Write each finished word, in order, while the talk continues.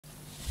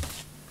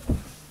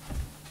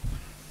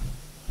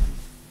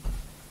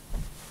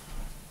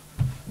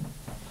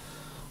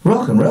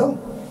Rock and roll.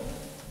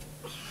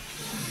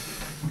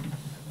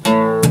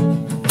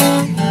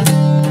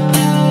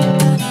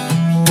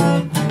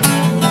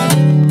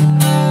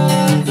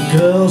 The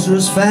girls are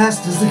as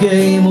fast as the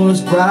game, or as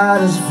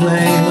bright as a flame,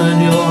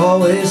 and you're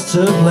always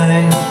to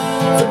blame.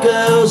 The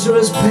girls are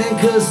as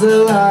pink as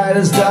the light,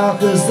 as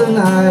dark as the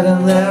night,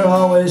 and they're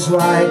always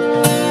right.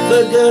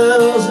 The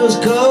girls are as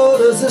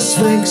cold as the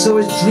Sphinx,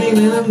 always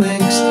dreaming of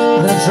minx,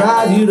 and they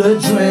drive you to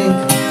drink.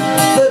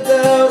 The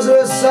girls are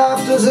as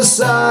soft as a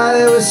sigh,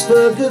 they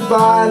whisper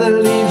goodbye, that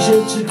leaves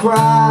you to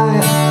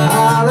cry.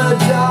 Ah, the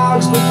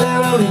dogs, but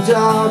they're only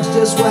dogs,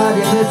 just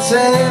wagging their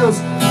tails.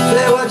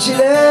 They're watching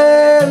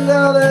end,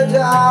 oh, the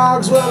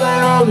dogs, well,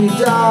 they're only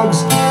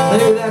dogs.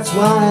 Maybe that's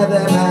why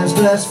they're man's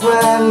best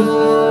friend.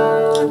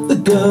 The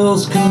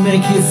girls can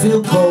make you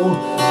feel cold,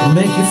 and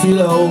make you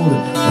feel old,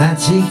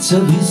 antique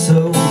to be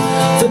sold.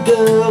 The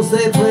girls,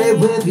 they play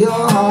with your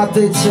heart,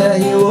 they tear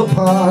you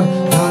apart,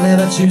 are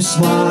never too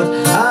smart.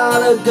 Ah,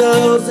 the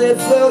girls, they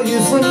throw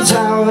you from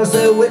towers,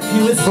 they whip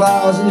you with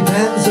flowers, it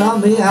depends on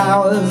the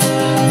hours.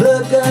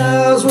 The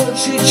girls will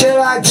treat you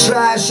like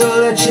trash, or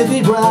let you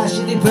be brash,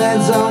 it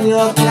depends on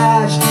your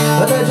cash.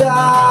 But the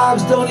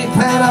dogs don't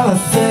depend on a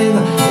thing,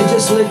 they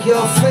just lick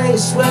your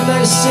face when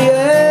they see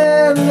it.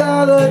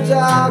 No, the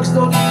dogs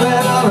don't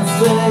depend on a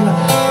thing,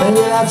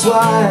 maybe that's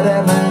why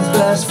they're man's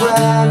best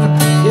friend.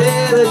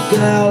 Yeah, the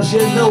girls,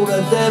 you know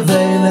that they're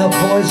vain, they'll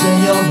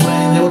poison your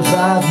brain, they'll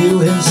drive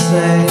you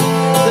insane.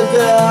 The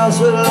girls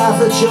will laugh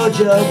at your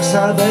jokes,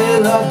 how they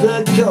love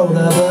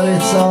Dakota, but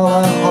it's all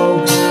a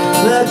hoax.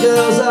 The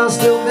girls are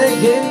still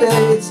making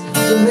dates,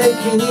 so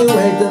making you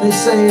wait, then they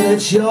say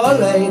that you're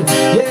late.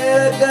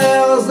 Yeah, the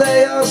girls,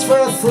 they ask for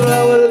a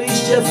throw, at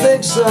least you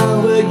think so,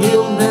 but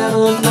you'll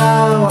never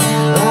know.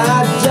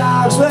 And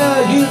dogs,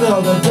 well, you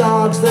know the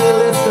dogs, they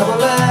lift up a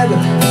leg,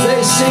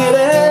 they see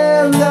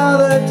them, now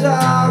the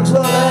dogs,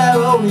 well,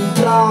 they're only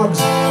dogs,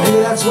 maybe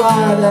that's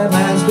why they're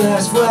man's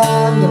best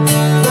friend.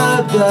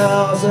 The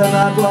girls are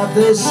not what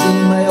they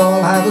seem, they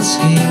all have a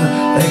scheme,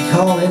 they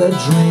call it a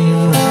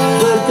dream.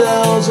 The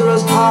girls are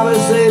as hard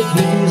as they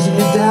please, and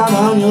you're down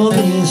on your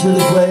knees with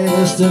the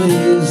greatest of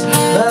ease.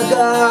 The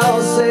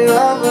girls say you're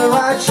on the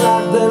right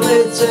track, then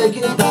they take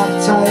it back,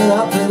 tie it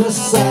up in a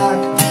sack.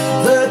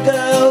 The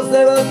girls,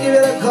 they won't give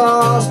it a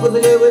cost, but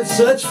they give it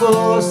such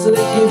force that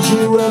it gives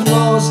you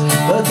remorse.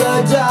 But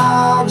the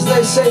dogs,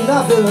 they say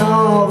nothing at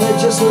all, they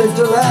just lift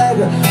a leg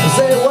and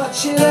say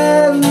watch it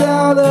end.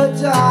 Now the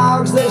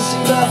dogs, they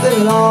see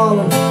nothing at all,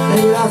 and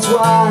maybe that's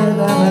why they're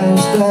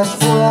man's best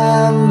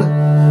friend.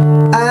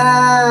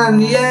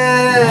 And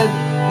yet,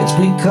 it's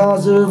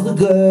because of the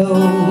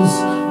girls,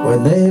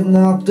 when they've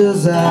knocked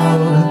us out,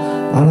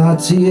 and our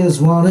tears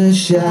wanna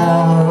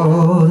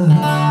shout,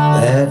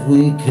 that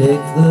we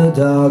kick the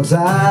dogs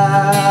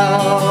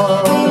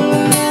out.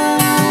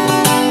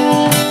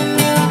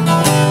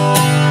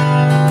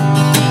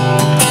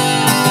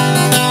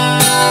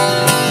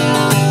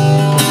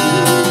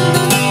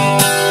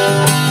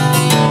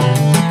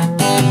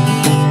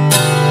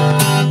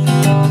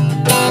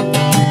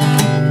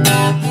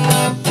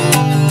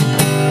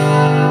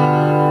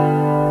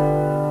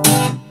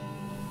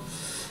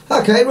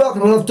 Okay, rock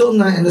and roll. I've done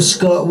that in the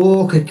Scott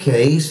Walker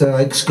key, so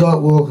like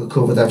Scott Walker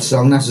covered that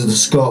song. That's the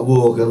Scott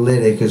Walker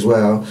lyric as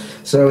well.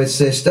 So it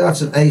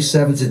starts at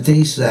A7 to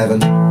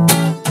D7.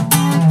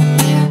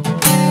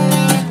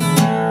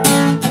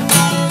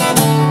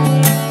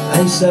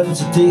 A7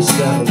 to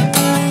D7.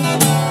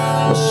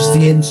 That's just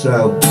the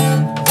intro.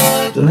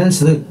 Then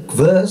into the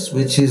verse,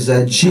 which is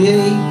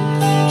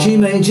G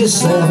major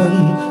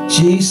 7,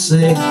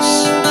 G6,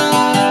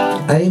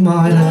 A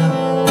minor,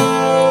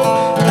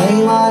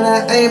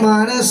 A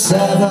minor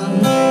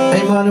 7,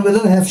 A minor with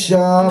an F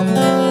sharp,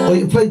 or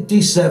you can play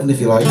D7 if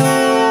you like,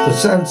 but it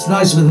sounds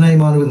nicer with an A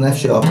minor with an F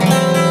sharp.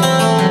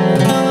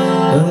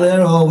 And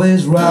they're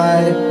always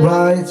right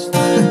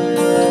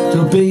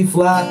to a B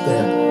flat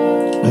there.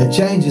 And it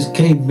changes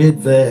key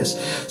mid-verse,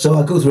 so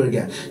I'll go through it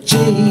again. G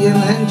and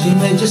then G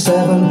major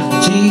 7,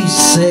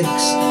 G6,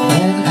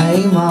 and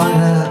A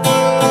minor, A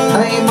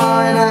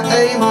minor,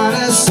 A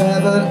minor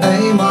 7,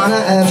 A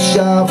minor F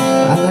sharp,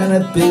 and then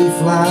a B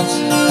flat,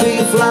 B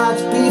flat,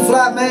 B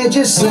flat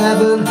major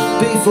 7,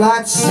 B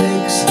flat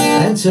 6,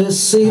 enter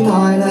C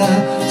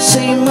minor,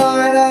 C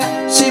minor,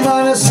 C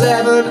minor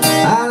 7,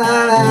 and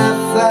an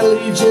F that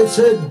leads you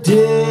to D,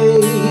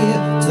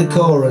 to the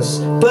chorus.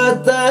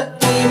 But the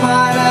E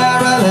minor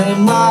and A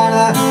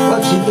minor,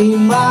 watch it E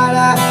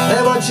minor,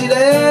 and watch it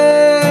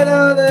A,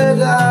 oh the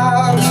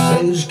dogs.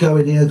 So you just go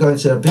in here, go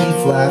into a B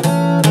flat,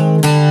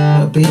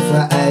 B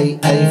flat, A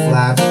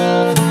flat,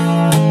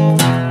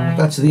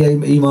 back to the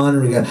E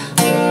minor again.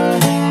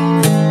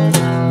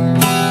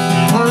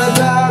 On the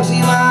dogs,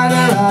 E minor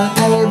and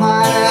A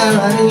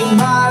minor and E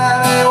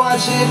minor, and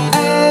watch it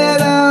A,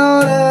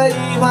 oh the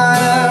E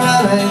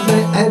minor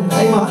and A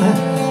minor.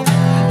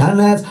 And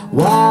that's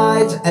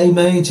why it's A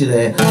major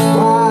there.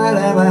 Why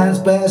that man's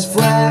best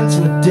friend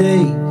to a D.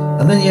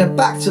 And then you're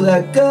back to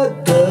the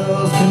good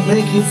girls, can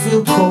make you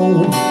feel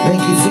cold,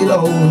 make you feel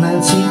old, and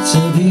antique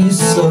to be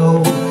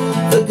sold.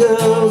 The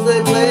girls,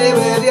 they play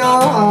with your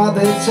heart,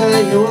 they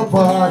tear you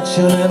apart,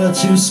 you're never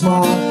too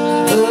smart.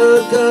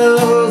 The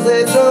girls,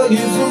 they throw you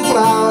from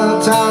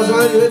flower towers,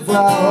 throw you with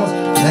flowers,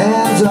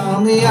 hands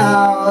on the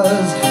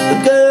hours.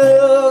 The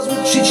girls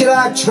will treat you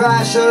like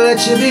trash, or let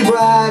you be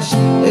brash,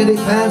 it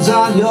depends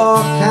on your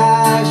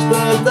cash.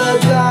 But the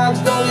dogs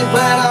don't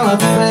depend on a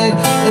thing,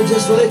 they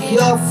just lick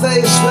your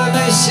face when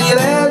they see you.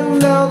 They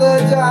know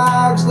the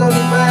dogs don't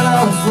depend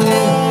on a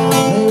thing,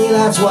 maybe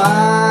that's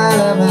why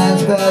they're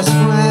man's best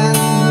friend.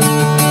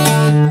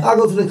 I'll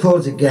go through the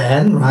chords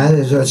again,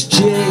 right? So it's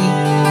G,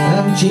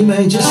 and G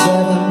major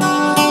 7,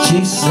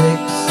 G6,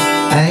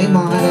 A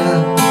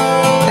minor,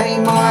 A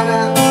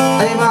minor,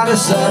 A minor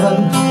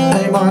 7,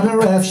 A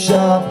minor F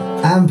sharp,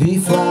 and B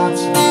flat,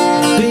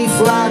 B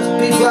flat,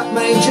 B flat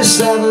major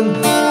 7,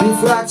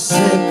 B flat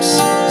 6,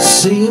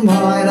 C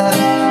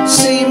minor,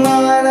 C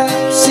minor,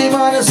 C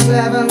minor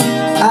 7,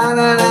 and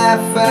an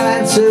F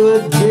and to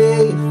a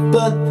D.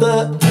 But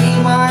the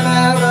E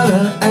minor and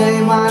an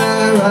A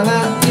minor and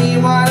an E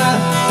minor,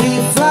 B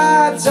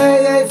flat,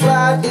 A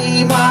flat,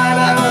 E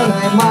minor and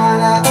A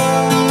minor,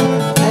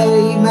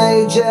 A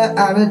major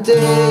and a D.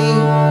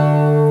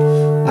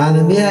 And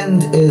in the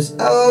end is,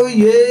 oh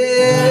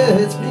yeah,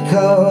 it's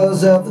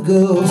because of the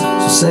girls. It's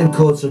the same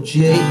chord, so G.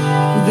 Yeah,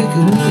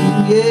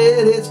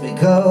 it's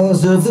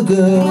because of the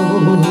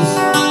girls.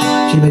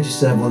 G major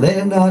 7, well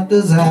they're knocked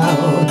us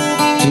out.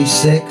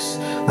 G6,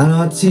 and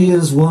our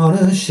tears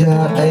wanna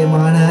shout. A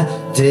minor,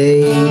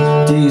 D,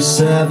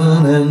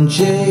 D7 and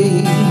G.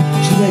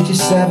 G major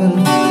 7,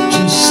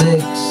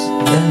 G6,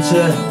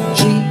 enter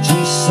G,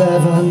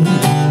 G7,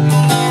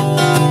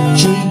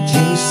 G,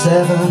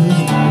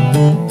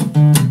 G7.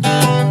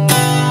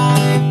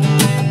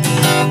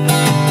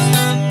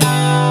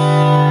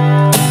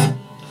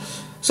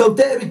 So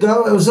there we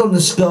go, it was on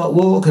the Scott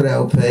Walker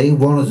LP,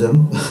 one of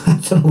them. I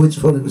don't know which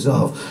one it was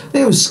off. I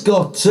think it was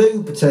Scott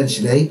 2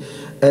 potentially.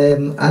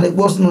 And it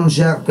wasn't on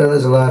Jacques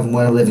Brel's Alive and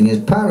Well Living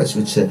in Paris,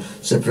 which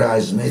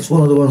surprises me. It's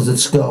one of the ones that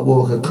Scott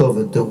Walker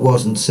covered that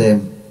wasn't,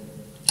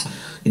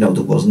 you know,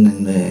 that wasn't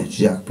in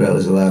Jacques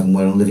Brel's Alive and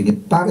Well Living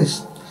in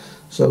Paris.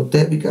 So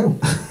there we go.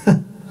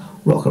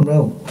 Rock and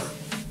roll.